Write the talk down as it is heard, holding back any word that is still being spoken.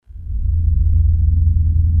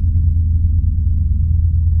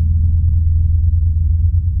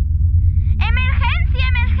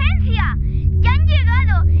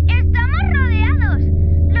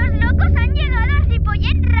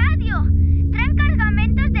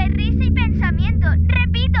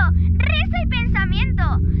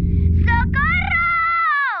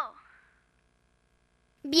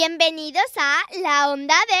Bienvenidos a la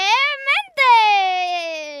Onda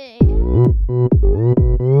D-Mente.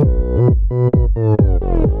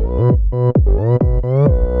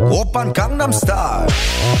 Oppan Gangnam Style.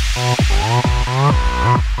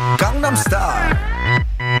 Gangnam Style.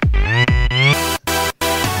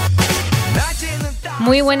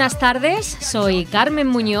 Muy buenas tardes, soy Carmen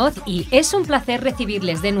Muñoz y es un placer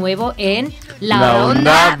recibirles de nuevo en la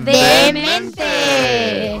Onda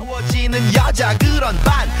D-Mente.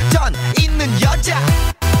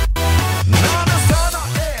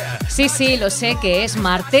 Sí, lo sé que es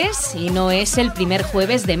martes y no es el primer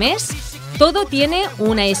jueves de mes. Todo tiene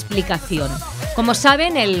una explicación. Como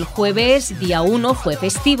saben, el jueves día 1 fue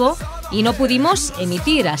festivo y no pudimos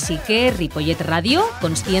emitir, así que Ripollet Radio,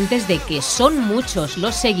 conscientes de que son muchos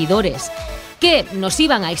los seguidores que nos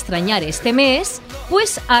iban a extrañar este mes,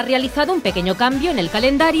 pues ha realizado un pequeño cambio en el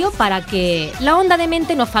calendario para que la Onda de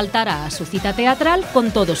Mente no faltara a su cita teatral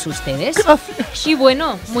con todos ustedes. Gracias. Y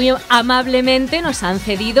bueno, muy amablemente nos han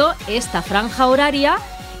cedido esta franja horaria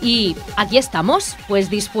y aquí estamos,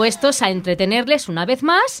 pues dispuestos a entretenerles una vez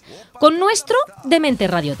más con nuestro Demente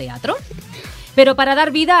Radioteatro. Pero para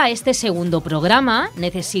dar vida a este segundo programa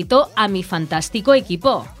necesito a mi fantástico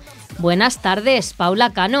equipo. Buenas tardes,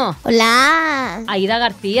 Paula Cano. Hola. Aida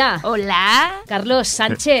García. Hola. Carlos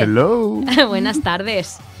Sánchez. Hello. Buenas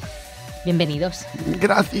tardes. Bienvenidos.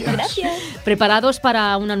 Gracias. ¿Preparados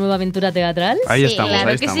para una nueva aventura teatral? Ahí Sí, estamos,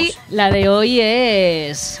 claro ahí que estamos. sí. La de hoy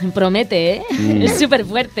promete, ¿eh? Es súper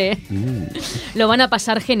fuerte. Lo van a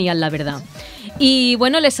pasar genial, la verdad. Y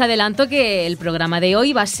bueno, les adelanto que el programa de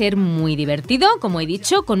hoy va a ser muy divertido, como he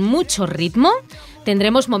dicho, con mucho ritmo.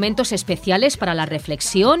 Tendremos momentos especiales para la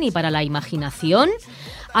reflexión y para la imaginación.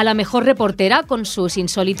 A la mejor reportera con sus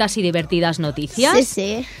insólitas y divertidas noticias.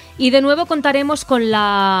 Sí. Y de nuevo contaremos con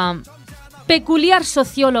la peculiar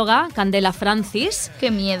socióloga Candela Francis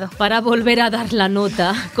Qué miedo. para volver a dar la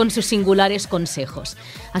nota con sus singulares consejos.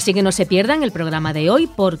 Así que no se pierdan el programa de hoy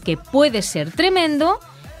porque puede ser tremendo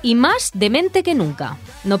y más demente que nunca.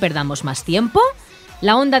 No perdamos más tiempo.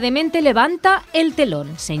 La Onda de Mente levanta el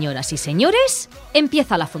telón. Señoras y señores,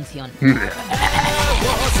 empieza la función.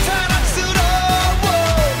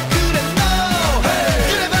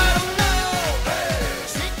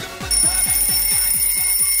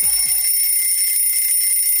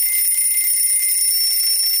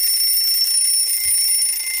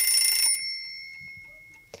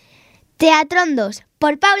 Teatrón 2,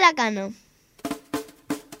 por Paula Cano.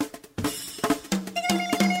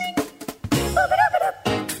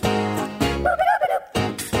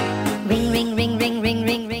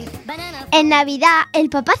 En Navidad, el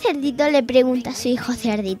papá cerdito le pregunta a su hijo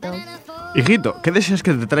cerdito. Hijito, ¿qué deseas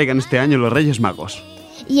que te traigan este año los Reyes Magos?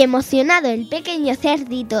 Y emocionado, el pequeño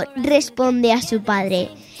cerdito responde a su padre: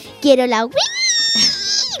 ¡Quiero la Wii!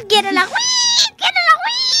 ¡Quiero la Wii! ¡Quiero la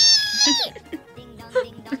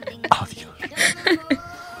Wii! ¡Oh, Dios!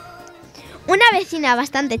 Una vecina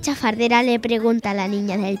bastante chafardera le pregunta a la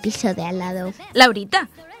niña del piso de al lado. Laurita,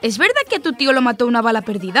 ¿es verdad que a tu tío lo mató una bala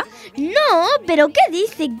perdida? No, pero ¿qué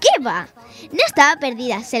dice? ¿Qué va? No estaba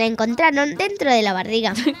perdida, se la encontraron dentro de la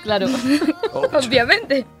barriga. Claro.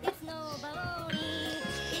 Obviamente.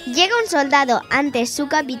 Llega un soldado ante su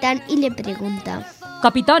capitán y le pregunta: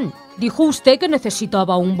 Capitán, ¿dijo usted que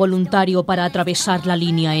necesitaba un voluntario para atravesar la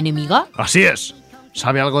línea enemiga? Así es.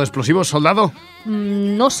 ¿Sabe algo de explosivos, soldado?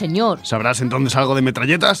 No, señor. ¿Sabrás entonces algo de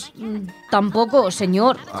metralletas? Tampoco,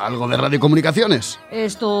 señor. ¿Algo de radiocomunicaciones?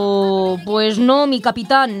 Pues no, mi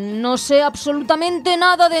capitán. No sé absolutamente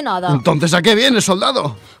nada de nada. ¿Entonces a qué viene,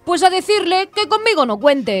 soldado? Pues a decirle que conmigo no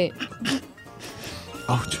cuente.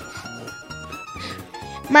 Ouch.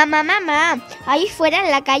 Mamá, ahí fuera en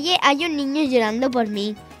la calle hay un niño llorando por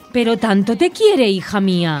mí. Pero tanto te quiere, hija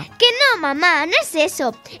mía. Que no, mamá, no es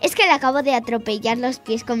eso. Es que le acabo de atropellar los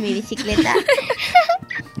pies con mi bicicleta.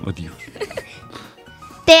 Oh, Dios.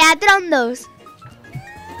 Teatrón 2.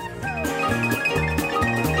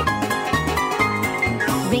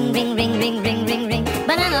 Ring, ring, ring, ring, ring, ring, ring.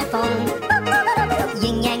 Banana phone.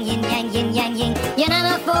 Yin yang, yin yang, yin yang, yin.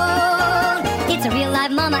 Banana phone. It's a real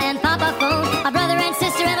live mama and papa phone. A brother and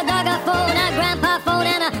sister and a dog a phone. A grandpa phone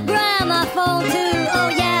and a grandma phone too. Oh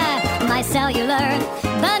yeah, my cellular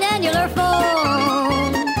banana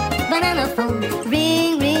phone. Banana phone.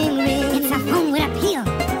 Ring, ring, ring. It's a phone with a peel.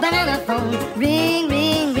 Banana phone. Ring,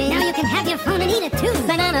 ring, ring. Now you can have your phone and eat it too.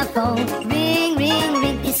 Banana phone. Ring, ring,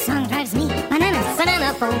 ring. This song drives me bananas.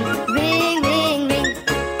 Banana phone. Ring, ring, ring.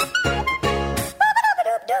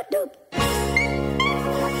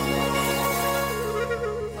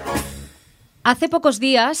 Hace pocos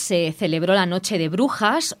días se celebró la Noche de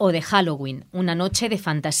Brujas o de Halloween, una noche de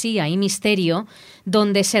fantasía y misterio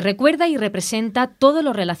donde se recuerda y representa todo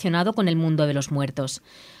lo relacionado con el mundo de los muertos.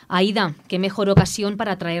 Aida, qué mejor ocasión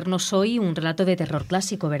para traernos hoy un relato de terror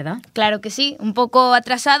clásico, ¿verdad? Claro que sí, un poco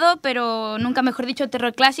atrasado, pero nunca mejor dicho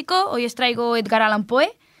terror clásico. Hoy os traigo Edgar Allan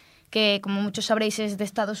Poe, que como muchos sabréis es de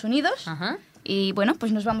Estados Unidos. Ajá. Y bueno,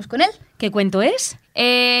 pues nos vamos con él. ¿Qué cuento es?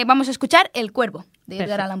 Vamos a escuchar El Cuervo, de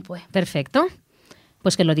Edgar Allan Poe. Perfecto.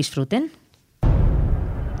 Pues que lo disfruten.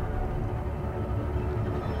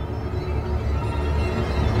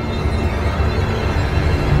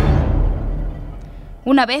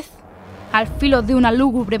 Una vez, al filo de una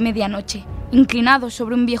lúgubre medianoche, inclinado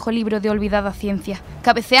sobre un viejo libro de olvidada ciencia,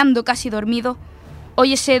 cabeceando casi dormido,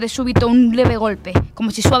 óyese de súbito un leve golpe, como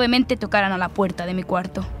si suavemente tocaran a la puerta de mi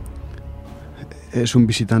cuarto. Es un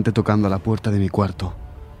visitante tocando a la puerta de mi cuarto.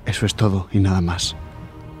 Eso es todo y nada más.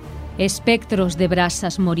 Espectros de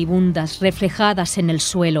brasas moribundas reflejadas en el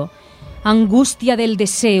suelo, angustia del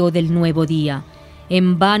deseo del nuevo día,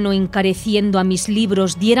 en vano encareciendo a mis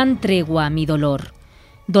libros dieran tregua a mi dolor.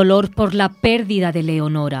 Dolor por la pérdida de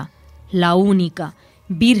Leonora, la única,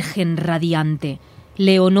 virgen radiante,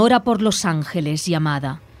 Leonora por los ángeles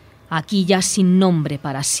llamada, aquí ya sin nombre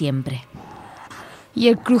para siempre. Y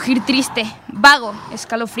el crujir triste, vago,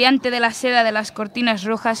 escalofriante de la seda de las cortinas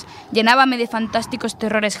rojas llenábame de fantásticos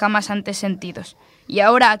terrores jamás antes sentidos. Y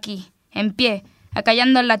ahora aquí, en pie,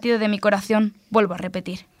 acallando el latido de mi corazón, vuelvo a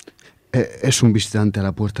repetir. Es un visitante a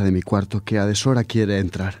la puerta de mi cuarto que a deshora quiere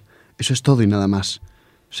entrar. Eso es todo y nada más.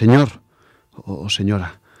 Señor, o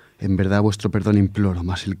señora, en verdad vuestro perdón imploro,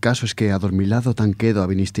 mas el caso es que adormilado tan quedo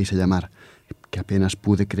vinisteis a llamar, que apenas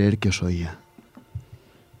pude creer que os oía.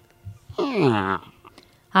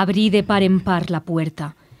 Abrí de par en par la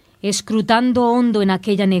puerta. Escrutando hondo en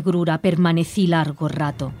aquella negrura permanecí largo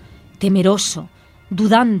rato, temeroso,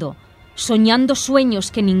 dudando, soñando sueños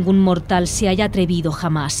que ningún mortal se haya atrevido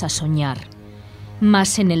jamás a soñar.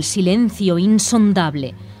 Mas en el silencio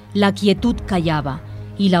insondable, la quietud callaba,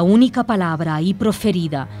 y la única palabra ahí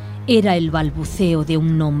proferida era el balbuceo de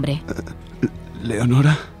un nombre.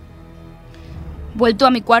 ¿Leonora? Vuelto a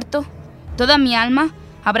mi cuarto, toda mi alma,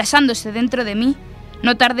 abrasándose dentro de mí,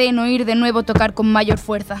 no tardé en oír de nuevo tocar con mayor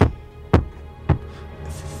fuerza.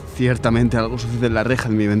 Ciertamente algo sucede en la reja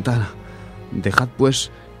de mi ventana. Dejad, pues,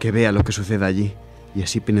 que vea lo que sucede allí, y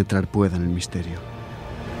así penetrar pueda en el misterio.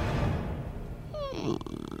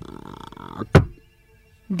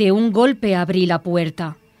 De un golpe abrí la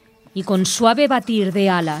puerta, y con suave batir de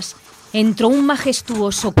alas entró un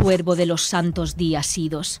majestuoso cuervo de los santos días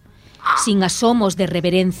idos. Sin asomos de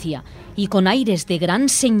reverencia y con aires de gran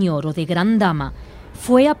señor o de gran dama,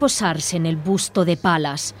 fue a posarse en el busto de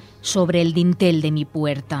Palas sobre el dintel de mi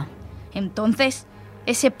puerta. Entonces,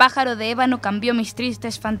 ese pájaro de ébano cambió mis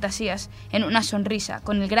tristes fantasías en una sonrisa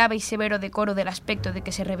con el grave y severo decoro del aspecto de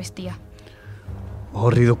que se revestía.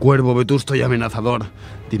 Hórrido cuervo vetusto y amenazador,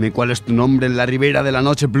 dime cuál es tu nombre en la ribera de la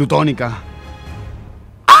noche plutónica.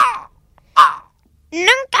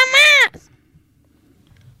 ¡Nunca más!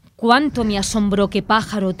 Cuánto me asombró que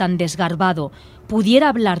pájaro tan desgarbado pudiera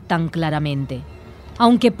hablar tan claramente,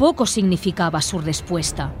 aunque poco significaba su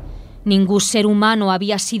respuesta. Ningún ser humano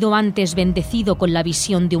había sido antes bendecido con la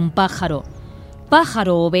visión de un pájaro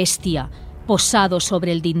o bestia, posado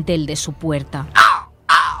sobre el dintel de su puerta.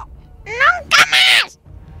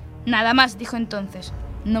 Nada más, dijo entonces.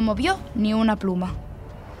 No movió ni una pluma.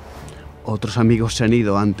 Otros amigos se han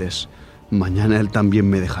ido antes. Mañana él también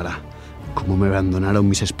me dejará, como me abandonaron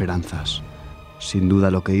mis esperanzas. Sin duda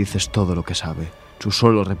lo que dice es todo lo que sabe, su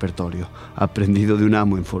solo repertorio, aprendido de un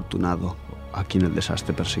amo infortunado, a quien el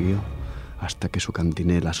desastre persiguió, hasta que su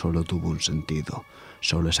cantinela solo tuvo un sentido,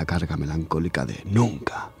 solo esa carga melancólica de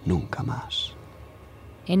nunca, nunca más.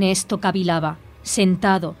 En esto cavilaba,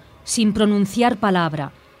 sentado, sin pronunciar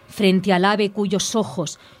palabra, frente al ave cuyos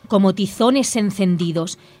ojos, como tizones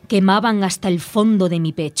encendidos, quemaban hasta el fondo de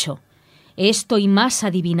mi pecho. Esto y más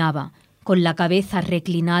adivinaba, con la cabeza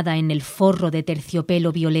reclinada en el forro de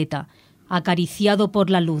terciopelo violeta, acariciado por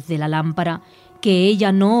la luz de la lámpara, que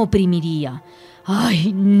ella no oprimiría.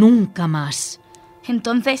 ¡Ay, nunca más!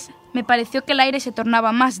 Entonces me pareció que el aire se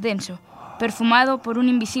tornaba más denso, perfumado por un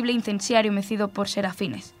invisible incensario mecido por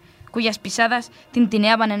serafines, cuyas pisadas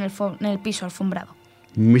tintineaban en el piso alfombrado.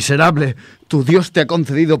 Miserable, tu Dios te ha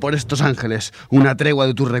concedido por estos ángeles una tregua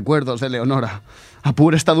de tus recuerdos de Leonora.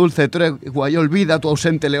 Apura esta dulce tregua y olvida a tu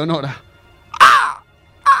ausente Leonora.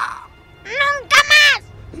 ¡Nunca más!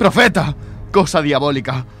 ¡Profeta! Cosa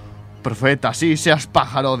diabólica. Profeta, sí, seas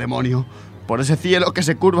pájaro o demonio. Por ese cielo que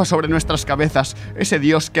se curva sobre nuestras cabezas, ese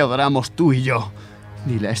Dios que adoramos tú y yo.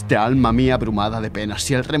 Dile a este alma mía abrumada de penas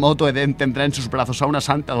si el remoto Edén tendrá en sus brazos a una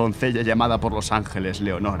santa doncella llamada por los ángeles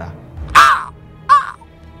Leonora.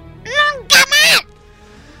 ¡Nunca más!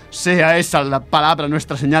 Sea esa la palabra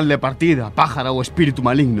nuestra señal de partida, pájaro o espíritu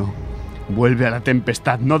maligno. Vuelve a la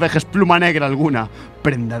tempestad, no dejes pluma negra alguna,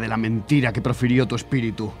 prenda de la mentira que profirió tu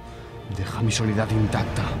espíritu. Deja mi soledad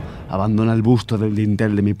intacta, abandona el busto del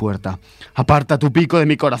dintel de mi puerta, aparta tu pico de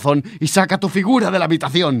mi corazón y saca tu figura de la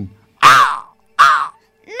habitación.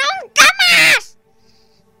 ¡Nunca más!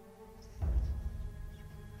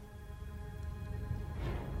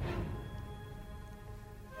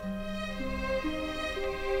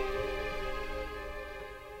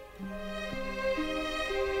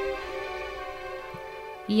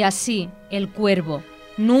 Y así el cuervo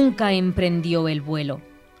nunca emprendió el vuelo.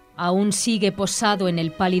 Aún sigue posado en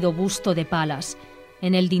el pálido busto de Palas,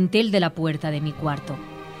 en el dintel de la puerta de mi cuarto.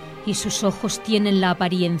 Y sus ojos tienen la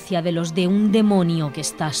apariencia de los de un demonio que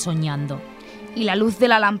está soñando. Y la luz de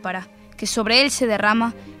la lámpara, que sobre él se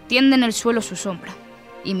derrama, tiende en el suelo su sombra.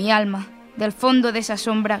 Y mi alma, del fondo de esa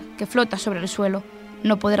sombra que flota sobre el suelo,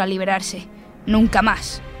 no podrá liberarse nunca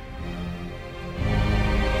más.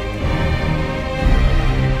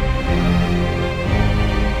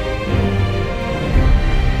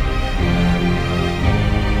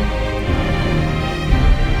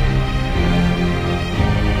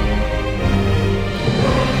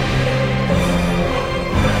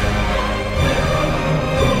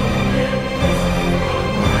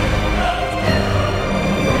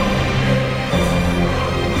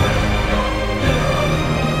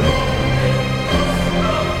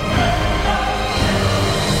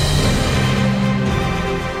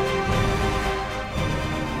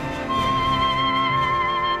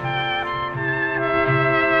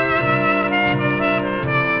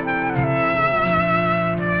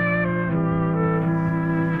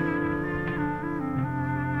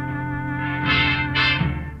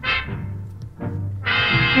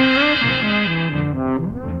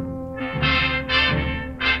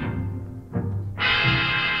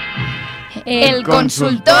 El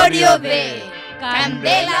consultorio de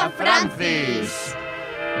Candela Francis.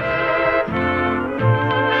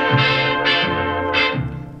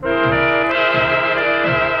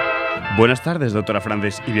 Buenas tardes, doctora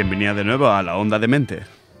Francis, y bienvenida de nuevo a la Onda D-Mente.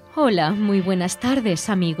 Hola, muy buenas tardes,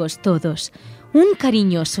 amigos todos. Un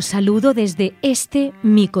cariñoso saludo desde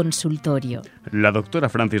mi consultorio. La doctora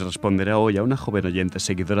Francis responderá hoy a una joven oyente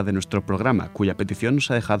seguidora de nuestro programa, cuya petición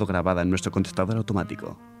nos ha dejado grabada en nuestro contestador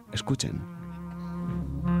automático. Escuchen.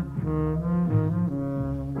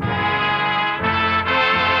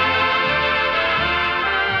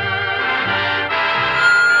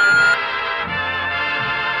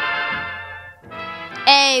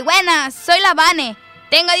 ¡Hey, buenas! Soy la Vane.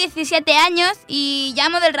 Tengo 17 años y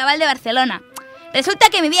llamo del Raval de Barcelona. Resulta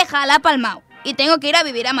que mi vieja la ha palmado y tengo que ir a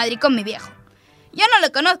vivir a Madrid con mi viejo. Yo no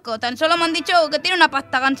le conozco, tan solo me han dicho que tiene una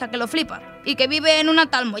pasta gansa que lo flipa y que vive en una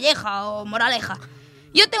tal Molleja o Moraleja.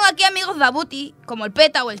 Yo tengo aquí amigos de Abuti, como el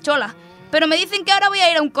Peta o el Chola, pero me dicen que ahora voy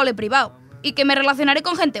a ir a un cole privado y que me relacionaré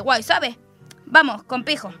con gente guay, ¿sabes? Vamos, con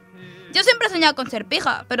pijo. Yo siempre he soñado con ser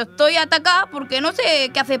pija, pero estoy atacada porque no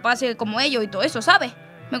sé qué hace para ser como ellos y todo eso, ¿sabes?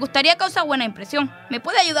 Me gustaría causar buena impresión. ¿Me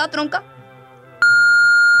puede ayudar, tronca?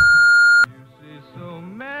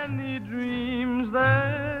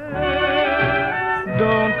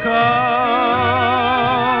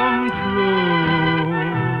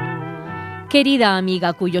 Querida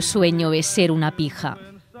amiga cuyo sueño es ser una pija,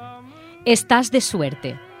 estás de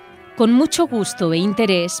suerte. Con mucho gusto e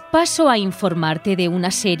interés paso a informarte de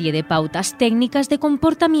una serie de pautas técnicas de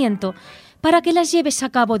comportamiento para que las lleves a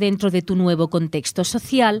cabo dentro de tu nuevo contexto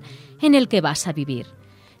social en el que vas a vivir.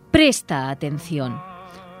 Presta atención.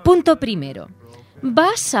 Punto primero.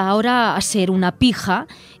 Vas ahora a ser una pija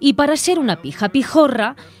y para ser una pija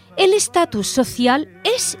pijorra, el estatus social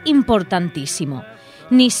es importantísimo.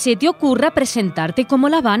 Ni se te ocurra presentarte como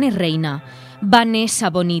la Vane reina. Vanessa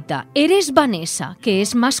bonita, eres Vanessa, que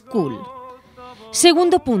es más cool.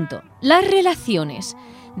 Segundo punto, las relaciones.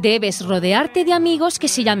 Debes rodearte de amigos que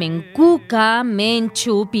se llamen Cuca,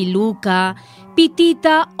 Menchu, Piluca,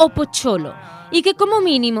 Pitita o Pocholo y que como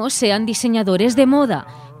mínimo sean diseñadores de moda,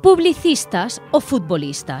 publicistas o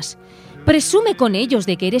futbolistas. Presume con ellos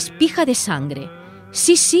de que eres pija de sangre.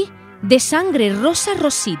 Sí, de sangre rosa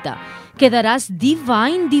rosita. Quedarás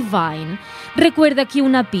divine. Recuerda que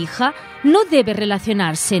una pija no debe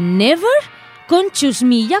relacionarse never con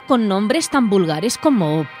chusmilla con nombres tan vulgares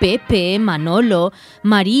como Pepe, Manolo,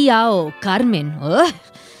 María o Carmen. ¡Ugh!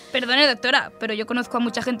 Perdone, doctora, pero yo conozco a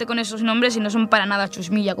mucha gente con esos nombres y no son para nada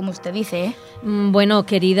chusmilla, como usted dice, ¿eh? Bueno,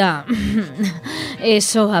 querida,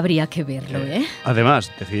 eso habría que verlo, ¿eh?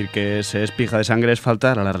 Además, decir que se es pija de sangre es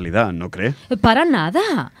faltar a la realidad, ¿no cree? Para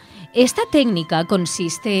nada. Esta técnica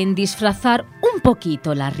consiste en disfrazar un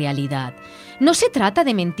poquito la realidad. No se trata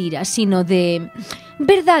de mentiras, sino de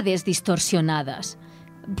verdades distorsionadas.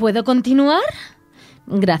 ¿Puedo continuar?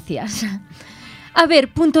 Gracias. A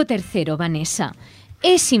ver, punto tercero, Vanessa.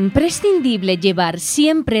 Es imprescindible llevar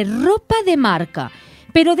siempre ropa de marca,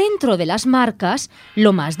 pero dentro de las marcas,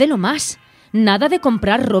 lo más de lo más. Nada de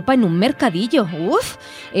comprar ropa en un mercadillo. Uf,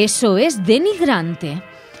 eso es denigrante.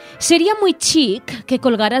 Sería muy chic que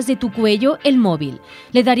colgaras de tu cuello el móvil.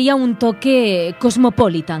 Le daría un toque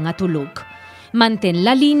cosmopolitan a tu look. Mantén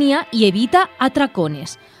la línea y evita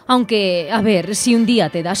atracones. Aunque, a ver, si un día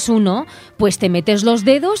te das uno, pues te metes los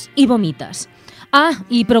dedos y vomitas. Ah,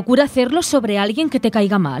 y procura hacerlo sobre alguien que te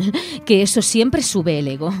caiga mal, que eso siempre sube el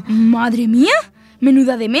ego. ¡Madre mía!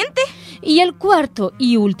 ¡Menuda demente! Y el cuarto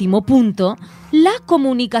y último punto, la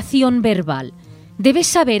comunicación verbal. Debes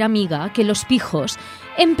saber, amiga, que los pijos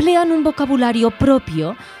emplean un vocabulario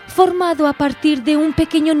propio formado a partir de un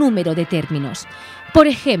pequeño número de términos. Por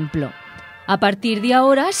ejemplo, a partir de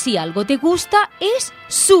ahora, si algo te gusta, es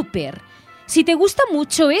súper. Si te gusta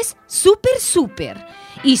mucho, es súper.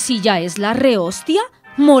 Y si ya es la rehostia,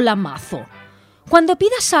 mola mazo. Cuando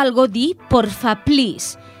pidas algo, di porfa,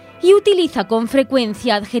 please. Y utiliza con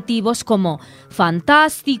frecuencia adjetivos como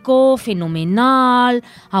fantástico, fenomenal,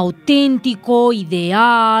 auténtico,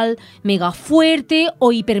 ideal, mega fuerte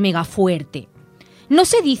o hiper mega fuerte. No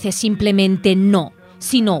se dice simplemente no,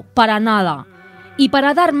 sino para nada. Y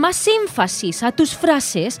para dar más énfasis a tus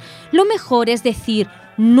frases, lo mejor es decir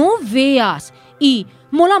no veas y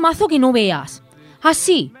mola mazo que no veas.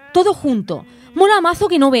 Así, todo junto, mola mazo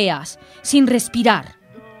que no veas, sin respirar.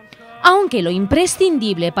 Aunque lo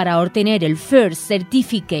imprescindible para obtener el First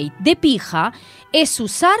Certificate de pija es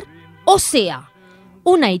usar o sea,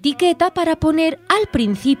 una etiqueta para poner al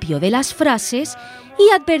principio de las frases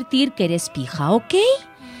y advertir que eres pija, ¿ok?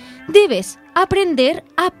 Debes aprender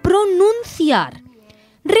a pronunciar.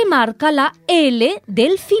 Remarca la L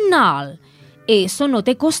del final. Eso no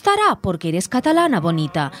te costará porque eres catalana,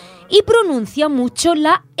 bonita. Y pronuncia mucho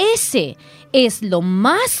la S. Es lo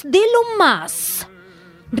más de lo más.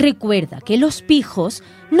 Recuerda que los pijos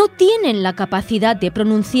no tienen la capacidad de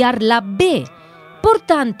pronunciar la B. Por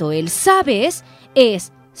tanto, el sabes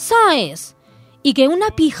es saes. Y que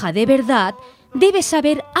una pija de verdad debe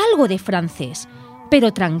saber algo de francés.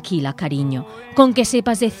 Pero tranquila, cariño. Con que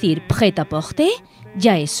sepas decir prêt-à-porter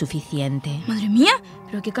ya es suficiente. Madre mía,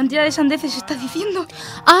 ¿pero qué cantidad de sandeces estás diciendo?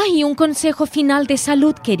 Ah, y un consejo final de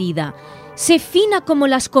salud, querida. Sé fina como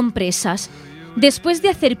las compresas. Después de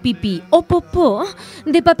hacer pipí o popó,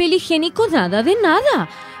 de papel higiénico nada de nada.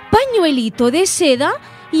 Pañuelito de seda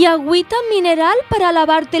y agüita mineral para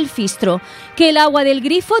lavarte el fistro, que el agua del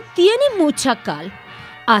grifo tiene mucha cal.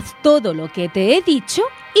 Haz todo lo que te he dicho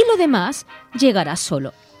y lo demás llegará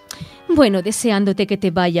solo. Bueno, deseándote que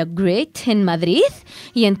te vaya great en Madrid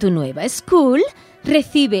y en tu nueva school,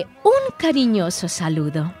 recibe un cariñoso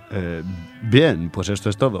saludo. Bien, pues esto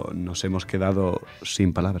es todo. Nos hemos quedado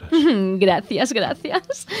sin palabras. Gracias.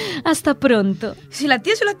 Hasta pronto. Si la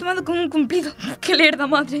tía se lo ha tomado como un cumplido. ¡Qué lerda,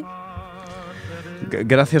 madre!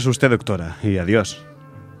 Gracias a usted, doctora, y adiós.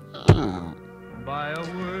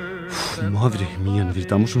 Madre mía,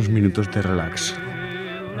 necesitamos unos minutos de relax.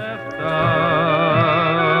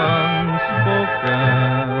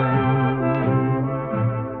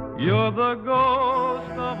 You're the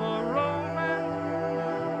ghost of a romance.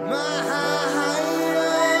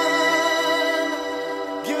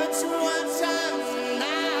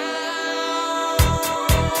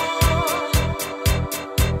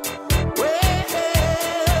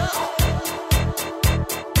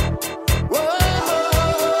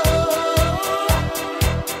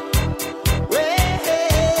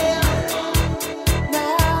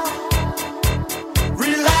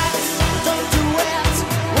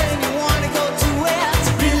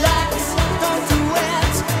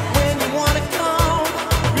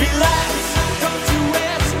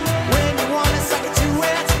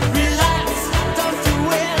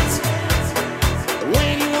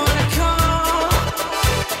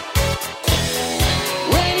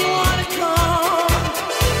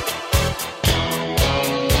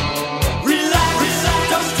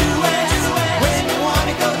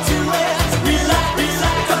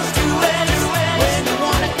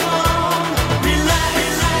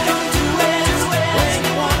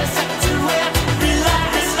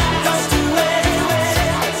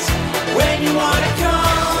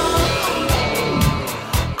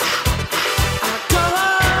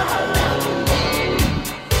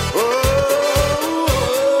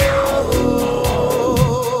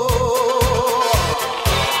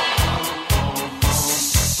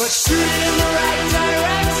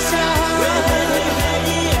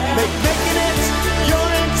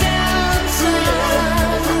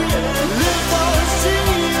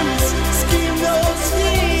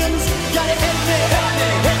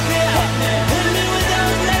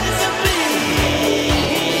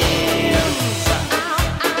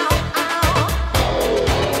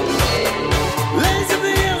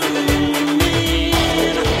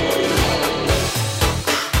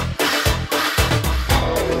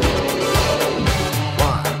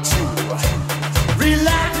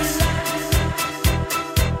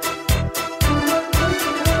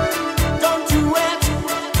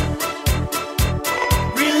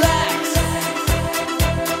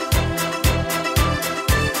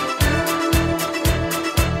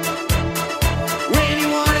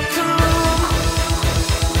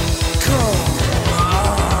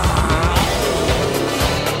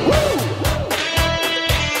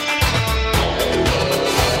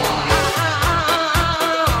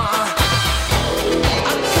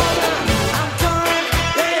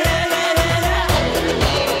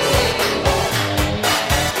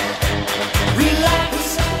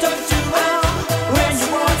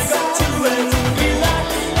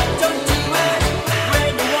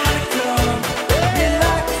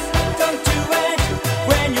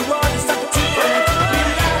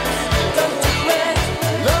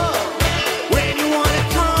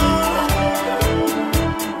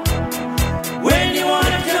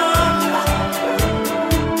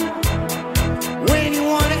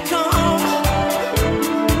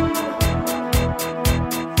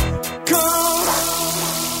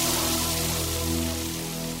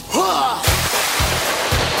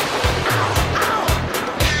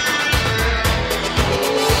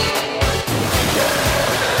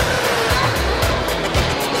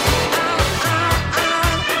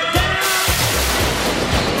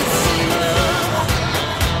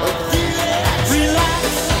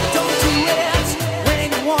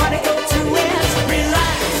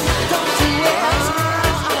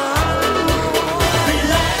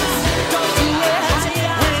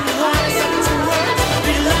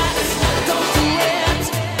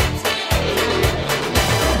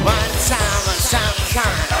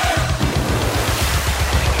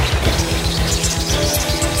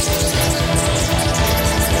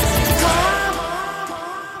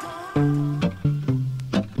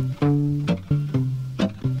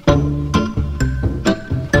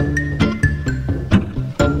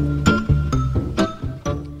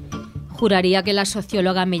 Juraría que la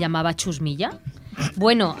socióloga me llamaba Chusmilla.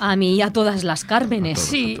 Bueno, a mí y a todas las Cármenes.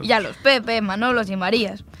 Sí, y a los Pepe, Manolos y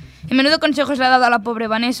Marías. Y menudo consejos le ha dado a la pobre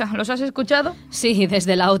Vanessa. ¿Los has escuchado? Sí,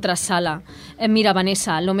 desde la otra sala. Mira,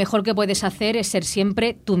 Vanessa, lo mejor que puedes hacer es ser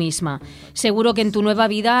siempre tú misma. Seguro que en tu nueva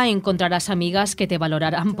vida encontrarás amigas que te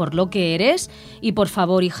valorarán por lo que eres. Y por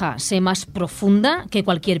favor, hija, sé más profunda que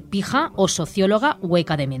cualquier pija o socióloga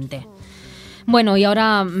hueca de mente. Bueno, y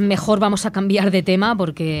ahora mejor vamos a cambiar de tema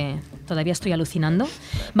porque todavía estoy alucinando.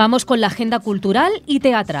 Vamos con la agenda cultural y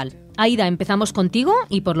teatral. Aida, empezamos contigo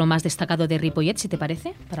y por lo más destacado de Ripollet, si te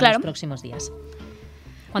parece, para los próximos días.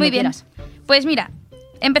 Cuando Muy bien. quieras. Pues mira,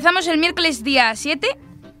 empezamos el miércoles día 7,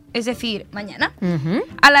 es decir, mañana. Uh-huh.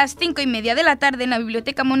 A las 5:30 de la tarde en la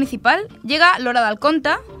Biblioteca Municipal llega Lora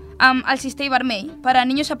d'Alconta al Sistei Barmell para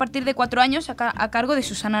niños a partir de 4 años a cargo de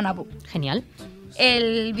Susana Nabú. Genial.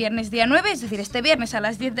 El viernes día 9, es decir, este viernes a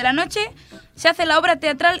las 10 de la noche, se hace la obra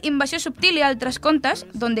teatral Invasió subtil y altres contes,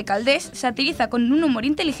 donde Caldés satiriza con un humor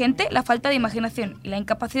inteligente la falta de imaginación y la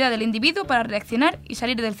incapacidad del individuo para reaccionar y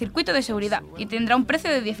salir del circuito de seguridad, y tendrá un precio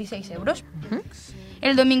de 16 euros. Uh-huh.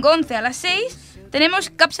 El domingo 11 a las 6 tenemos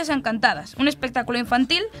Capsas Encantadas, un espectáculo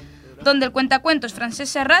infantil donde el cuentacuentos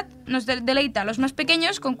Francesc Serrat nos deleita a los más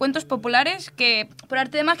pequeños con cuentos populares que, por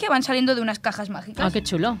arte de magia, van saliendo de unas cajas mágicas. Ah, qué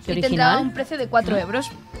chulo, qué y original. tendrá un precio de 4 euros.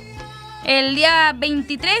 El día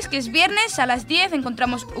 23, que es viernes, a las 10,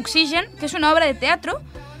 encontramos Oxygen, que es una obra de teatro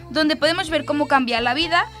donde podemos ver cómo cambia la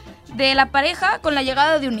vida de la pareja con la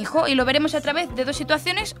llegada de un hijo, y lo veremos a través de dos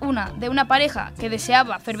situaciones, una de una pareja que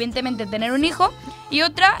deseaba fervientemente tener un hijo y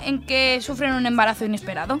otra en que sufren un embarazo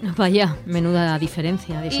inesperado. Vaya, menuda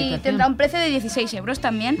diferencia de situación. Y tendrá un precio de 16 euros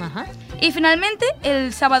también. Ajá. Y finalmente,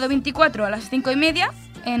 el sábado 24 a las 5:30,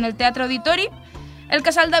 en el Teatro Auditori, el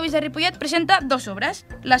Casal d'Avis de Ripollet presenta dos obras,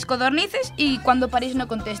 Las Codornices y Cuando París no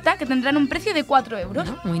contesta, que tendrán un precio de 4 euros.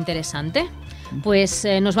 Bueno, muy interesante. Pues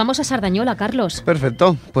nos vamos a Sardañola, Carlos.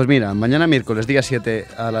 Perfecto. Pues mira, mañana miércoles, día 7,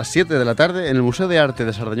 a las 7 de la tarde, en el Museo de Arte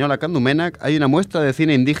de Sardañola, Can Domènec, hay una muestra de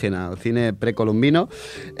cine indígena, cine precolombino,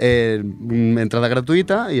 entrada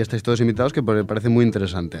gratuita, y estáis todos invitados, que parece muy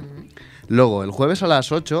interesante. Luego, el jueves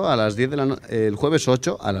 8 a las 10 de la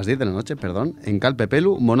noche, en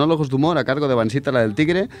Calpepelu, monólogos de humor a cargo de Vansita la del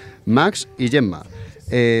Tigre, Max y Gemma.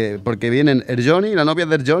 Porque vienen Erjoni, la novia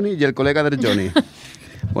de Erjoni y el colega de Erjoni.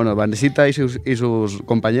 Bueno, Vanesita y sus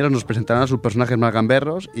compañeros nos presentarán a sus personajes más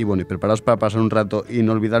gamberros y bueno, y preparaos para pasar un rato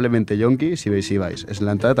inolvidablemente yonki si vais.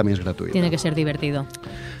 La entrada también es gratuita. Tiene que ser divertido.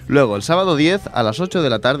 Luego, el sábado 10 a las 8 de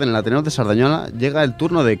la tarde en el Ateneo de Sardañola llega el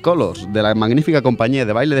turno de Colors de la magnífica compañía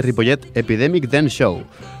de baile de Ripollet Epidemic Dance Show,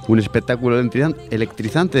 un espectáculo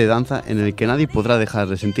electrizante de danza en el que nadie podrá dejar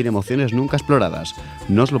de sentir emociones nunca exploradas.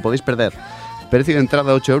 No os lo podéis perder. Precio de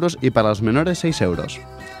entrada 8 euros y para los menores 6 euros.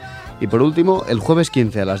 Y por último, el jueves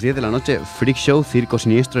 15 a las 10 de la noche, Freak Show Circo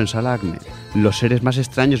Siniestro en Sala Acme. Los seres más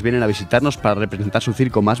extraños vienen a visitarnos para representar su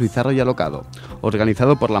circo más bizarro y alocado.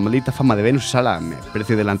 Organizado por la maldita fama de Venus Sala Acme.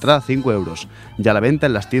 Precio de la entrada 5 euros. Ya a la venta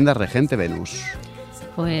en las tiendas Regente Venus.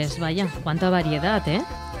 Pues vaya, cuánta variedad, ¿eh?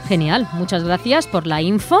 Genial, muchas gracias por la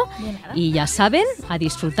info. Y ya saben, a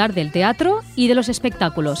disfrutar del teatro y de los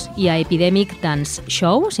espectáculos. Y a Epidemic Dance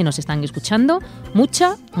Show, si nos están escuchando,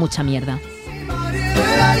 mucha mierda.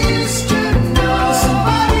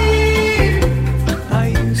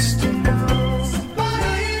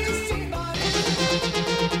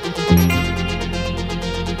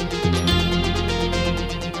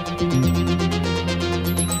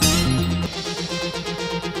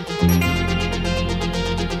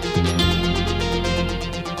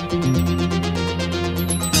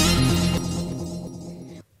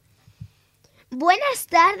 Buenas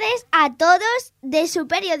tardes a todos de su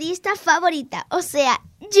periodista favorita, o sea,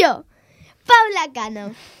 yo, Paula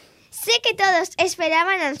Cano. Sé que todos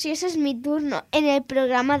esperaban ansiosos mi turno en el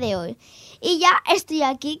programa de hoy. Y ya estoy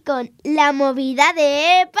aquí con la movida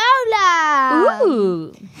de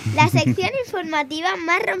Paula. La sección informativa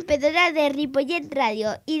más rompedora de Ripollet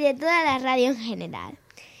Radio y de toda la radio en general.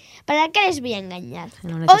 ¿Para qué les voy a engañar?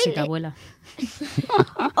 No necesita abuela.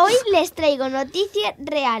 Hoy les traigo noticias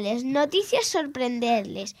reales, noticias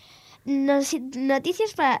sorprenderles.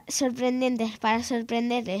 Noticias sorprendentes para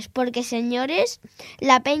sorprenderles, porque señores,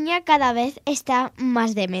 la peña cada vez está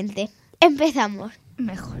más demente. Empezamos.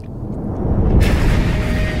 Mejor.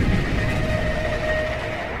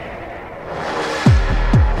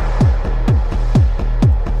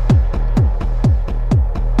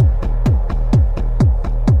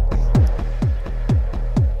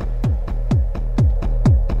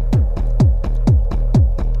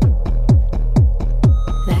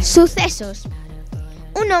 Sucesos.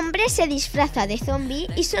 Un hombre se disfraza de zombie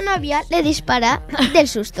y su novia le dispara del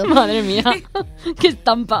susto. Madre mía, qué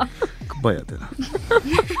estampa. Vaya tela.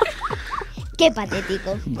 Qué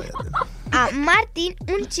patético. Vaya tela. A Martin,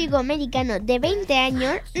 un chico americano de 20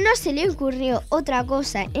 años, no se le ocurrió otra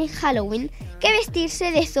cosa en Halloween que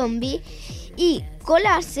vestirse de zombie y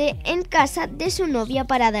colarse en casa de su novia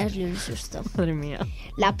para darle un susto. Madre mía.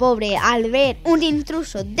 La pobre, al ver un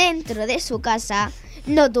intruso dentro de su casa,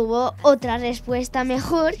 no tuvo otra respuesta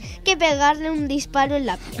mejor que pegarle un disparo en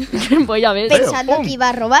la piel. Voy a ver. Pensando que iba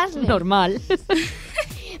a robarle. Normal.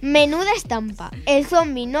 Menuda estampa. El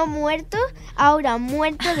zombi no muerto, ahora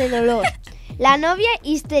muerto de dolor. La novia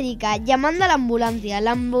histérica, llamando a la ambulancia.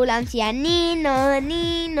 La ambulancia, Nino,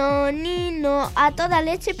 a toda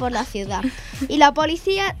leche por la ciudad. Y la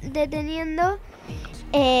policía deteniendo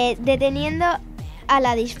a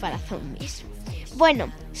la disparazombies.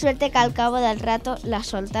 Bueno, suerte que al cabo del rato la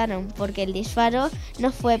soltaron, porque el disparo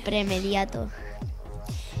no fue premeditado.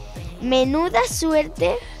 Menuda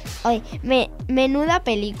suerte, menuda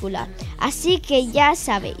película. Así que ya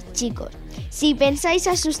sabéis, chicos, si pensáis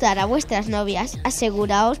asustar a vuestras novias,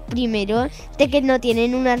 aseguraos primero de que no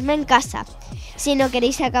tienen un arma en casa, si no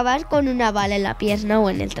queréis acabar con una bala en la pierna o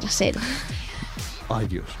en el trasero. Ay,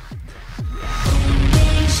 Dios.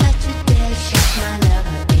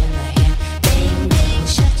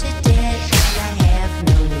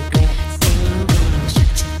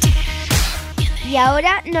 Y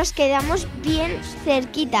ahora nos quedamos bien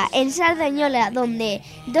cerquita, en Sardañola, donde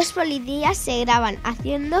dos policías se graban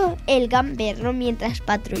haciendo el gamberro mientras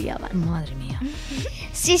patrullaban. Madre mía.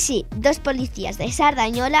 Sí, dos policías de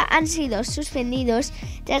Sardañola han sido suspendidos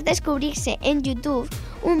tras descubrirse en YouTube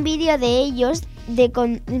un vídeo de ellos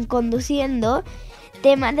conduciendo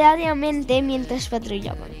temerariamente mientras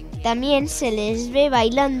patrullaban. También se les ve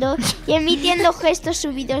bailando y emitiendo gestos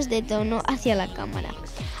subidos de tono hacia la cámara.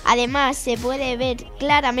 Además, se puede ver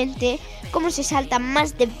claramente cómo se saltan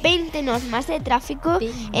más de 20 normas de tráfico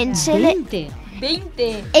en solo 20.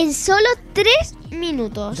 en solo 3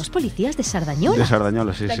 minutos. 2 policías de Sardañola. De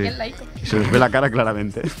Sardañola, sí. Y se les ve la cara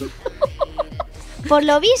claramente. Por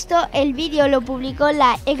lo visto, el vídeo lo publicó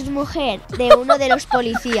la exmujer de uno de los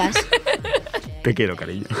policías. Te quiero,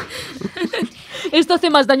 cariño. Esto hace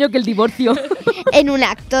más daño que el divorcio. En un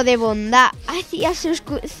acto de bondad hacia sus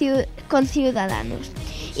conciudadanos.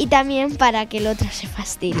 Y también para que el otro se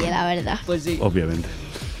fastidie, la verdad. Pues sí. Obviamente.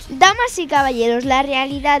 Damas y caballeros, la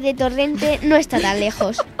realidad de Torrente no está tan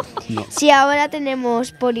lejos. No. Si ahora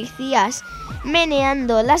tenemos policías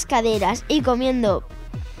meneando las caderas y comiendo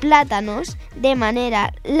plátanos de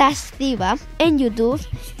manera lasciva en YouTube,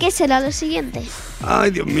 ¿qué será lo siguiente?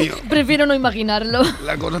 Ay, Dios mío. Prefiero no imaginarlo.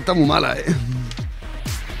 La cosa está muy mala, ¿eh?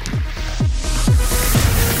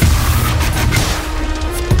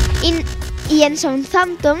 Y en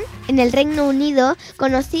Southampton, en el Reino Unido,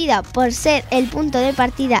 conocida por ser el punto de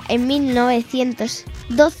partida en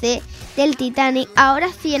 1912 del Titanic, ahora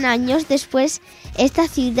 100 años después, esta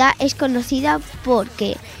ciudad es conocida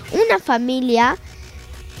porque una familia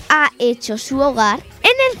ha hecho su hogar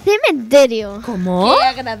en el cementerio. ¿Cómo? ¡Qué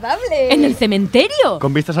agradable! ¿En el cementerio?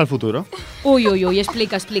 ¿Con vistas al futuro? Uy,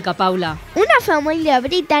 explica, Paula. Una familia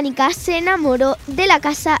británica se enamoró de la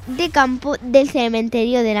casa de campo del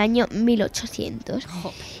cementerio del año 1800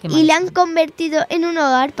 Jo, qué y le mal. han convertido en un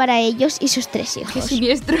hogar para ellos y sus 3 ¡Qué hijos.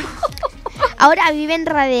 siniestro! Ahora viven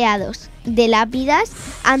rodeados de lápidas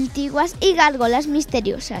antiguas y gárgolas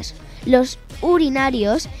misteriosas. Los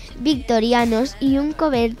urinarios victorianos y un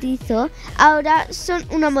cobertizo ahora son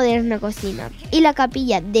una moderna cocina. Y la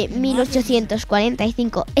capilla de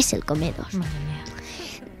 1845 es el comedor. Madre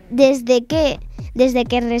mía. Desde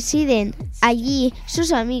que residen allí,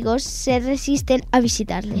 sus amigos se resisten a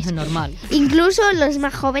visitarles. Normal. Incluso los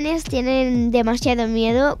más jóvenes tienen demasiado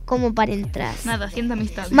miedo como para entrar. Nada, haciendo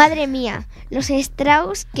amistad. Madre mía, los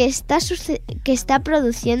estragos que está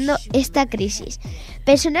produciendo esta crisis.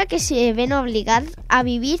 Personas que se ven obligadas a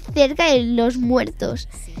vivir cerca de los muertos.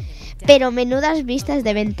 Pero menudas vistas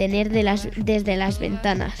deben tener desde las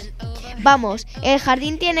ventanas. Vamos, el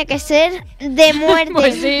jardín tiene que ser de muerte.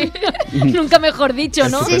 Pues sí. Nunca mejor dicho,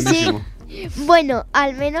 ¿no? Sí, sí. Estupendísimo. Bueno,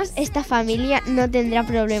 al menos esta familia no tendrá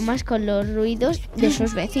problemas con los ruidos de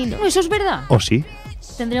sus vecinos. No, eso es verdad. ¿O sí?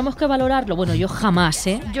 Tendríamos que valorarlo. Bueno, yo jamás,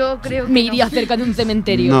 ¿eh? Yo creo que Me iría cerca de un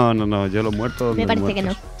cementerio. No, yo lo muerto. Me parece que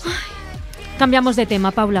no. Cambiamos de tema,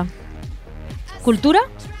 Paula. ¿Cultura?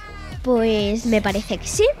 Pues me parece que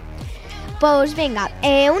sí. Pues venga,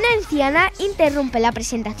 una anciana interrumpe la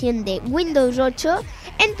presentación de Windows 8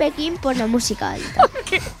 en Pekín por la música alta.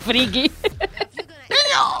 ¡Qué friki! ¡Niño!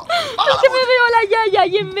 Es que me veo a la yaya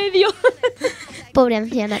ahí en medio. Pobre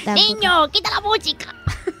anciana tampoco. ¡Niño, quita la música!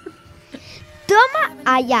 Toma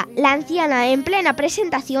allá, la anciana en plena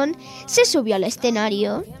presentación se subió al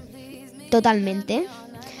escenario, totalmente,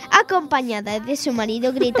 acompañada de su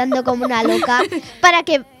marido gritando como una loca para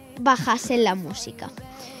que bajasen la música,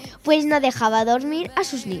 pues no dejaba dormir a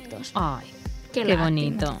sus nietos. Ay, qué lástima.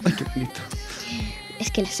 bonito. Ay, qué bonito. Es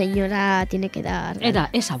que la señora tiene que dar...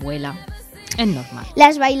 Es abuela. Es normal.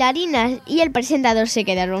 Las bailarinas y el presentador se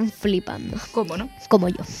quedaron flipando, ¿Cómo no? como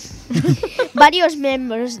yo. Varios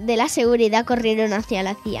miembros de la seguridad corrieron hacia la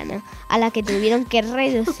anciana, a la que tuvieron que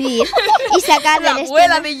reducir y sacar La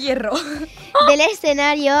abuela de hierro. del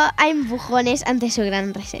escenario a empujones ante su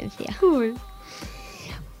gran presencia.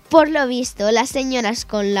 Por lo visto, las señoras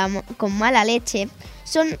con mala leche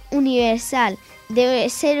son universal de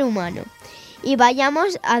ser humano. Y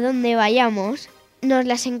vayamos a donde vayamos, nos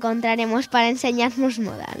las encontraremos para enseñarnos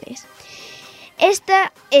modales.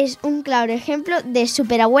 Esta es un claro ejemplo de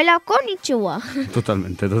superabuela konnichiwa.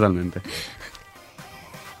 Totalmente.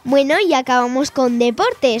 Bueno, y acabamos con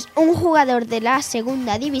deportes. Un jugador de la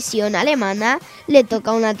segunda división alemana le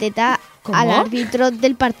toca una teta ¿Cómo? al árbitro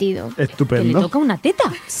del partido. ¿Que le Estupendo. toca una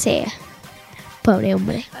teta? Sí. Pobre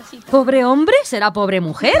hombre. ¿Pobre hombre? ¿Será pobre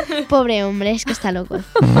mujer? Pobre hombre, es que está loco.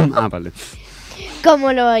 Ah, vale.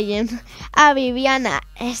 Como lo oyen. A Viviana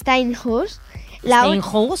Steinhaus.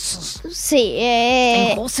 Steinhaus. Sí,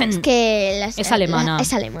 Steinhausen. es que Es alemana.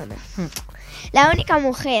 es alemana. La única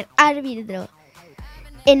mujer árbitro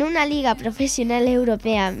en una liga profesional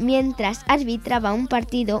europea. Mientras arbitraba un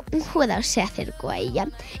partido, un jugador se acercó a ella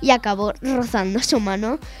y acabó rozando su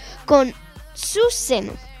mano con su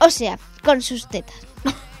seno, o sea, con sus tetas.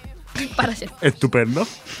 Para ser. Estupendo.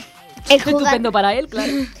 Estupendo para él,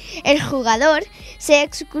 claro. El jugador se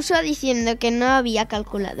excusó diciendo que no había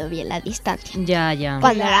calculado bien la distancia. Ya.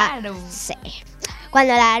 Cuando Claro.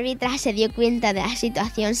 Cuando la árbitra se dio cuenta de la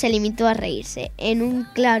situación, se limitó a reírse, en un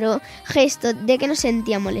claro gesto de que no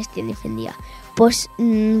sentía molestia ni ofendía. Pues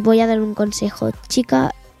voy a dar un consejo.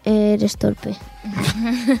 Chica, eres torpe.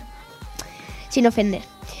 Sin ofender.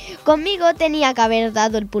 Conmigo tenía que haber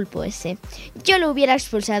dado el pulpo ese. Yo lo hubiera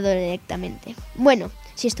expulsado directamente. Bueno,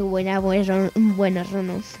 si estuvo bueno,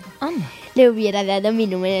 Rono. Le hubiera dado mi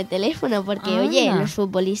número de teléfono porque, oye, los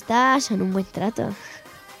futbolistas son un buen trato.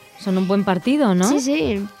 Son un buen partido, ¿no?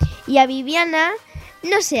 Sí. Y a Viviana,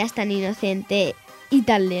 no seas tan inocente y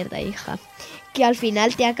tan lerda, hija, que al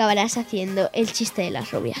final te acabarás haciendo el chiste de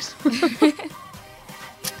las rubias.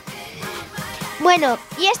 Bueno,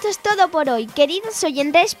 y esto es todo por hoy, queridos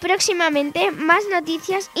oyentes. Próximamente más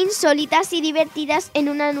noticias insólitas y divertidas en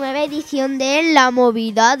una nueva edición de La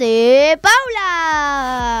Movida de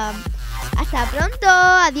Paula. Hasta pronto,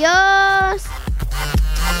 adiós.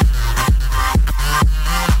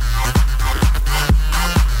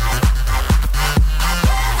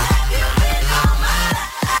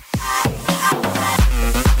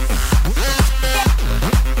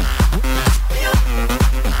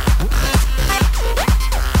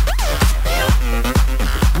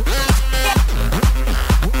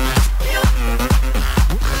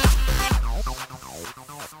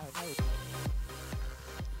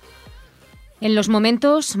 En los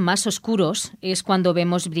momentos más oscuros es cuando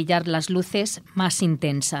vemos brillar las luces más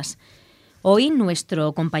intensas. Hoy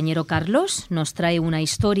nuestro compañero Carlos nos trae una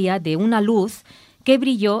historia de una luz que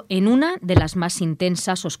brilló en una de las más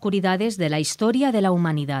intensas oscuridades de la historia de la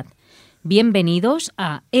humanidad. Bienvenidos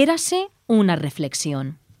a Érase una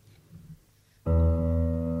reflexión.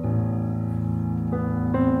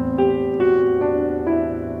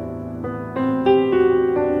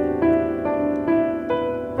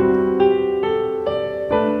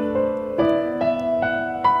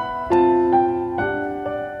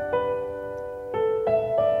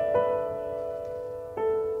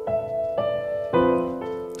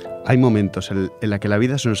 Hay momentos en los que la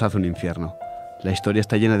vida se nos hace un infierno. La historia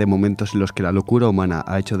está llena de momentos en los que la locura humana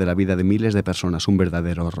ha hecho de la vida de miles de personas un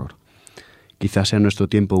verdadero horror. Quizás sea nuestro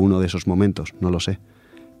tiempo uno de esos momentos, no lo sé.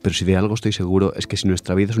 Pero si de algo estoy seguro es que si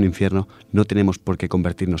nuestra vida es un infierno, no tenemos por qué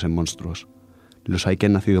convertirnos en monstruos. Los hay que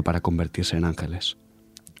han nacido para convertirse en ángeles.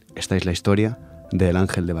 Esta es la historia del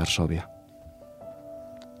ángel de Varsovia.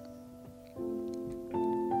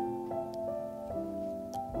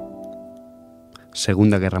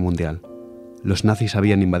 Segunda Guerra Mundial. Los nazis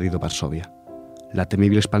habían invadido Varsovia. La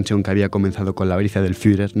temible expansión que había comenzado con la avaricia del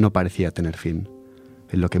Führer no parecía tener fin.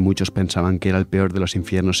 En lo que muchos pensaban que era el peor de los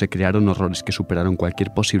infiernos, se crearon horrores que superaron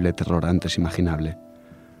cualquier posible terror antes imaginable.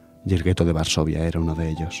 Y el gueto de Varsovia era uno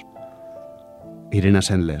de ellos. Irena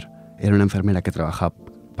Sendler era una enfermera que trabajaba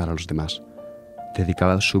para los demás.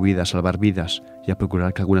 Dedicaba su vida a salvar vidas y a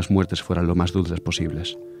procurar que algunas muertes fueran lo más dulces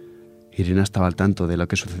posibles. Irena estaba al tanto de lo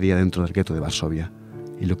que sucedía dentro del gueto de Varsovia,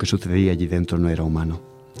 y lo que sucedía allí dentro no era humano.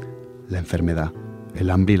 La enfermedad, el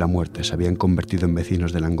hambre y la muerte se habían convertido en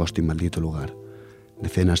vecinos del angosto y maldito lugar.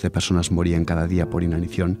 Decenas de personas morían cada día por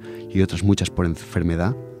inanición y otras muchas por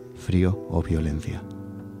enfermedad, frío o violencia.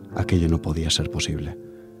 Aquello no podía ser posible.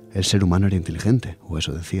 El ser humano era inteligente, o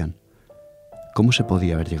eso decían. ¿Cómo se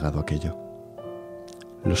podía haber llegado a aquello?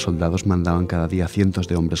 Los soldados mandaban cada día cientos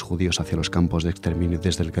de hombres judíos hacia los campos de exterminio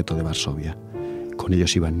desde el gueto de Varsovia. Con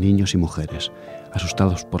ellos iban niños y mujeres,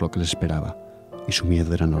 asustados por lo que les esperaba, y su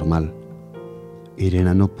miedo era normal.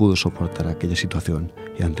 Irena no pudo soportar aquella situación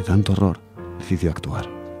y ante tanto horror decidió actuar.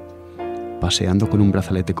 Paseando con un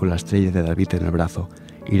brazalete con la estrella de David en el brazo,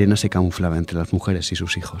 Irena se camuflaba entre las mujeres y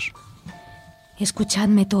sus hijos.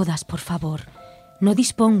 Escuchadme todas, por favor. No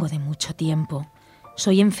dispongo de mucho tiempo.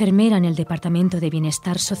 Soy enfermera en el Departamento de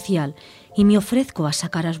Bienestar Social y me ofrezco a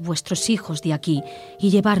sacar a vuestros hijos de aquí y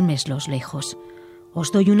llevármelos lejos.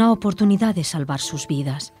 Os doy una oportunidad de salvar sus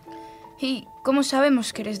vidas. ¿Y cómo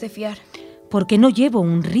sabemos que eres de fiar? Porque no llevo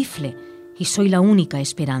un rifle y soy la única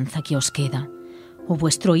esperanza que os queda. O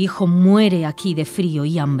vuestro hijo muere aquí de frío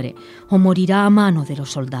y hambre, o morirá a mano de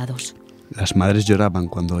los soldados. Las madres lloraban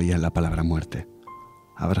cuando oían la palabra muerte.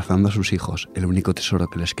 Abrazando a sus hijos, el único tesoro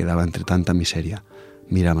que les quedaba entre tanta miseria,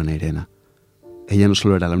 miraban a Irena. Ella no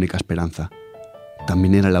solo era la única esperanza,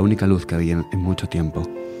 también era la única luz que había en mucho tiempo.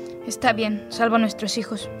 Está bien, salva a nuestros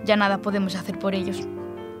hijos. Ya nada podemos hacer por ellos.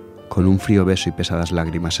 Con un frío beso y pesadas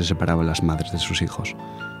lágrimas se separaban las madres de sus hijos.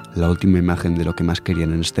 La última imagen de lo que más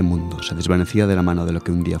querían en este mundo se desvanecía de la mano de lo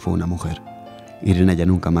que un día fue una mujer. Irena ya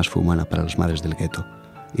nunca más fue humana para las madres del gueto.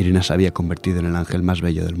 Irena se había convertido en el ángel más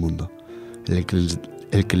bello del mundo,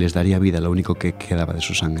 el que les daría vida a lo único que quedaba de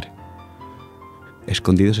su sangre.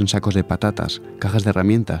 escondidos en sacos de patatas, cajas de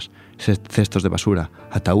herramientas, cestos de basura,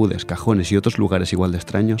 ataúdes, cajones y otros lugares igual de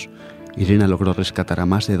extraños, Irena logró rescatar a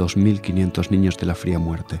más de 2.500 niños de la fría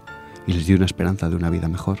muerte y les dio una esperanza de una vida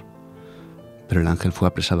mejor. Pero el ángel fue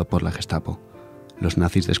apresado por la Gestapo. Los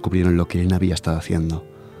nazis descubrieron lo que Irena había estado haciendo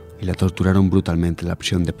y la torturaron brutalmente en la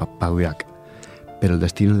prisión de Papauiak. Pero el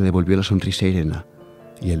destino le devolvió la sonrisa a Irena,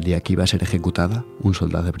 y el día que iba a ser ejecutada, un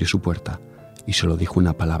soldado abrió su puerta y solo dijo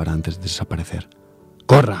una palabra antes de desaparecer: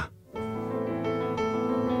 ¡corra!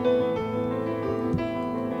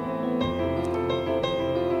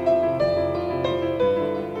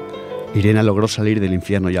 Irena logró salir del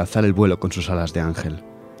infierno y alzar el vuelo con sus alas de ángel.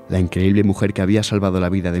 La increíble mujer que había salvado la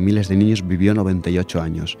vida de miles de niños vivió 98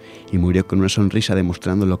 años y murió con una sonrisa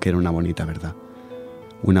demostrando lo que era una bonita verdad.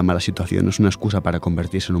 Una mala situación no es una excusa para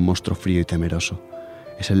convertirse en un monstruo frío y temeroso.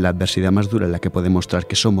 Es en la adversidad más dura en la que podemos mostrar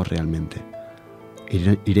que somos realmente.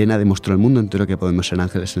 Irena demostró al mundo entero que podemos ser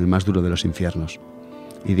ángeles en el más duro de los infiernos.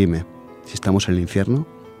 Y dime, si estamos en el infierno,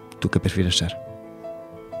 ¿tú qué prefieres ser?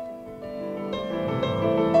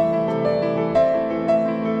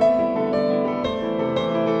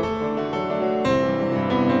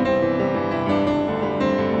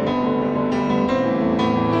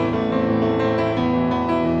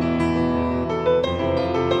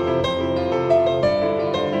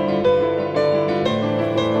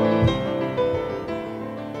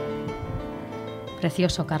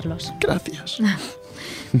 Precioso, Carlos. Gracias.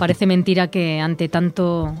 Parece mentira que ante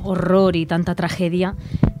tanto horror y tanta tragedia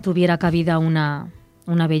tuviera cabida una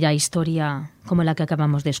bella historia como la que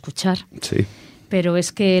acabamos de escuchar. Sí. Pero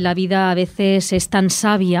es que la vida a veces es tan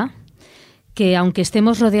sabia que aunque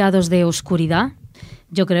estemos rodeados de oscuridad,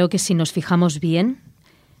 yo creo que si nos fijamos bien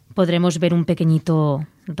podremos ver un pequeñito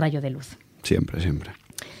rayo de luz. Siempre, siempre.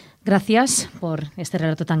 Gracias por este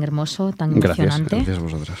relato tan hermoso, tan emocionante. Gracias a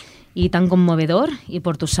vosotras. Y tan conmovedor, y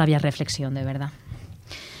por tu sabia reflexión, de verdad.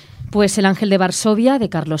 Pues El ángel de Varsovia, de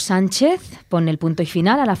Carlos Sánchez, pone el punto y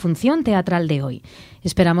final a la función teatral de hoy.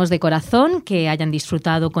 Esperamos de corazón que hayan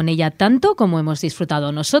disfrutado con ella tanto como hemos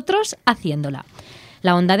disfrutado nosotros haciéndola.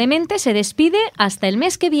 La Onda D-Mente se despide hasta el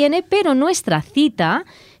mes que viene, pero nuestra cita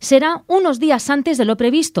será unos días antes de lo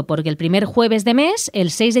previsto, porque el primer jueves de mes, el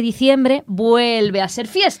 6 de diciembre, vuelve a ser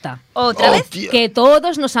fiesta. ¿Otra vez? Que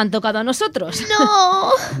todos nos han tocado a nosotros. ¡No!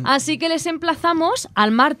 Así que les emplazamos al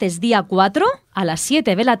martes día 4 a las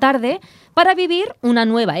 7 de la tarde para vivir una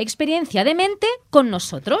nueva experiencia de mente con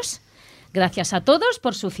nosotros. Gracias a todos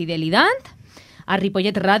por su fidelidad, a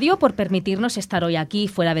Ripollet Radio por permitirnos estar hoy aquí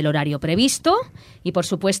fuera del horario previsto y por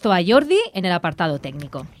supuesto a Jordi en el apartado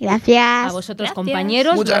técnico. Gracias. A vosotros,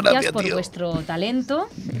 compañeros, Muchas gracias por tío. vuestro talento,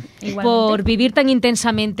 Igualmente. por vivir tan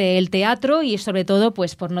intensamente el teatro y sobre todo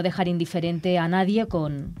pues por no dejar indiferente a nadie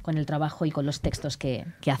con el trabajo y con los textos que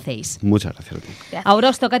hacéis. Muchas gracias a ti. Ahora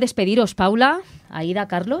os toca despediros, Paula, Aida,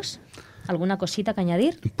 Carlos. ¿Alguna cosita que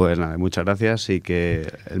añadir? Pues nada, muchas gracias y que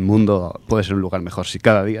el mundo puede ser un lugar mejor si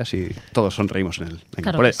cada día, si todos sonreímos en él.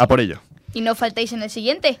 Venga, Claro que sí. a por ello. Y no faltéis en el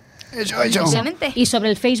siguiente. Eso. Obviamente. Y sobre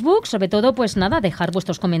el Facebook, sobre todo, pues nada, dejar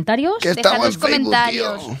vuestros comentarios. Que Dejad estamos los en Facebook,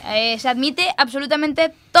 comentarios. tío. Se admite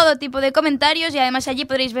absolutamente todo tipo de comentarios y además allí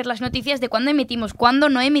podréis ver las noticias de cuándo emitimos, cuándo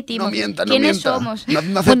no emitimos, No mienta, no quiénes mienta. somos. No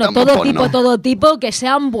Bueno, aceptamos todo porno. tipo, que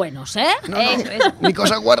sean buenos, ¿eh? No, Eso, eso. Ni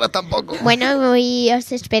cosas guarras tampoco. Bueno, y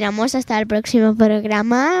os esperamos hasta el próximo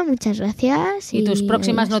programa. Muchas gracias. Y tus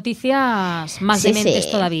próximas adiós. noticias más Sí, dementes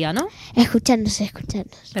sí. todavía, ¿no? Escuchadnos.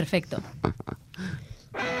 Perfecto.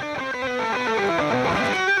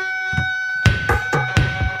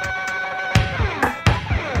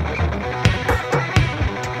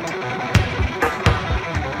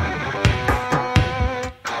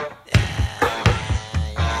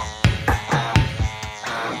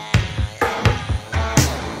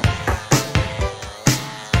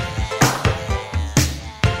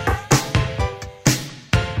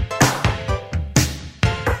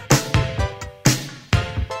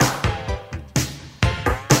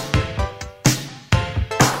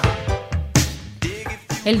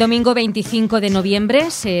 El domingo 25 de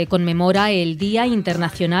noviembre se conmemora el Día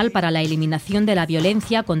Internacional para la Eliminación de la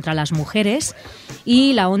Violencia contra las Mujeres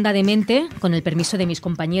y la Onda D-Mente, con el permiso de mis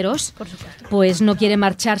compañeros, pues no quiere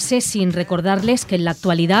marcharse sin recordarles que en la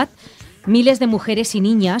actualidad miles de mujeres y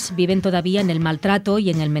niñas viven todavía en el maltrato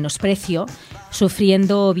y en el menosprecio,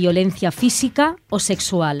 sufriendo violencia física o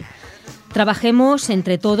sexual. Trabajemos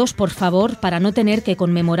entre todos, por favor, para no tener que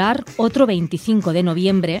conmemorar otro 25 de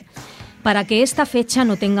noviembre, para que esta fecha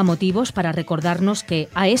no tenga motivos para recordarnos que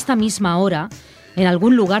a esta misma hora, en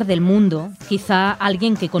algún lugar del mundo, quizá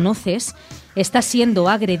alguien que conoces está siendo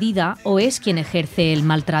agredida o es quien ejerce el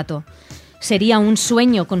maltrato. Sería un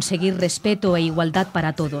sueño conseguir respeto e igualdad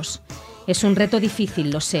para todos. Es un reto difícil,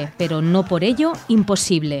 lo sé, pero no por ello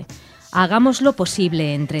imposible. Hagámoslo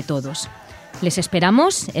posible entre todos. Les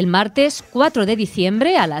esperamos el martes 4 de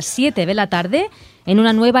diciembre a las 7 de la tarde en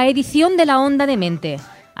una nueva edición de la Onda D-Mente.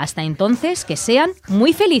 Hasta entonces, que sean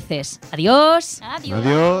muy felices. ¡Adiós!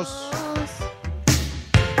 Adiós.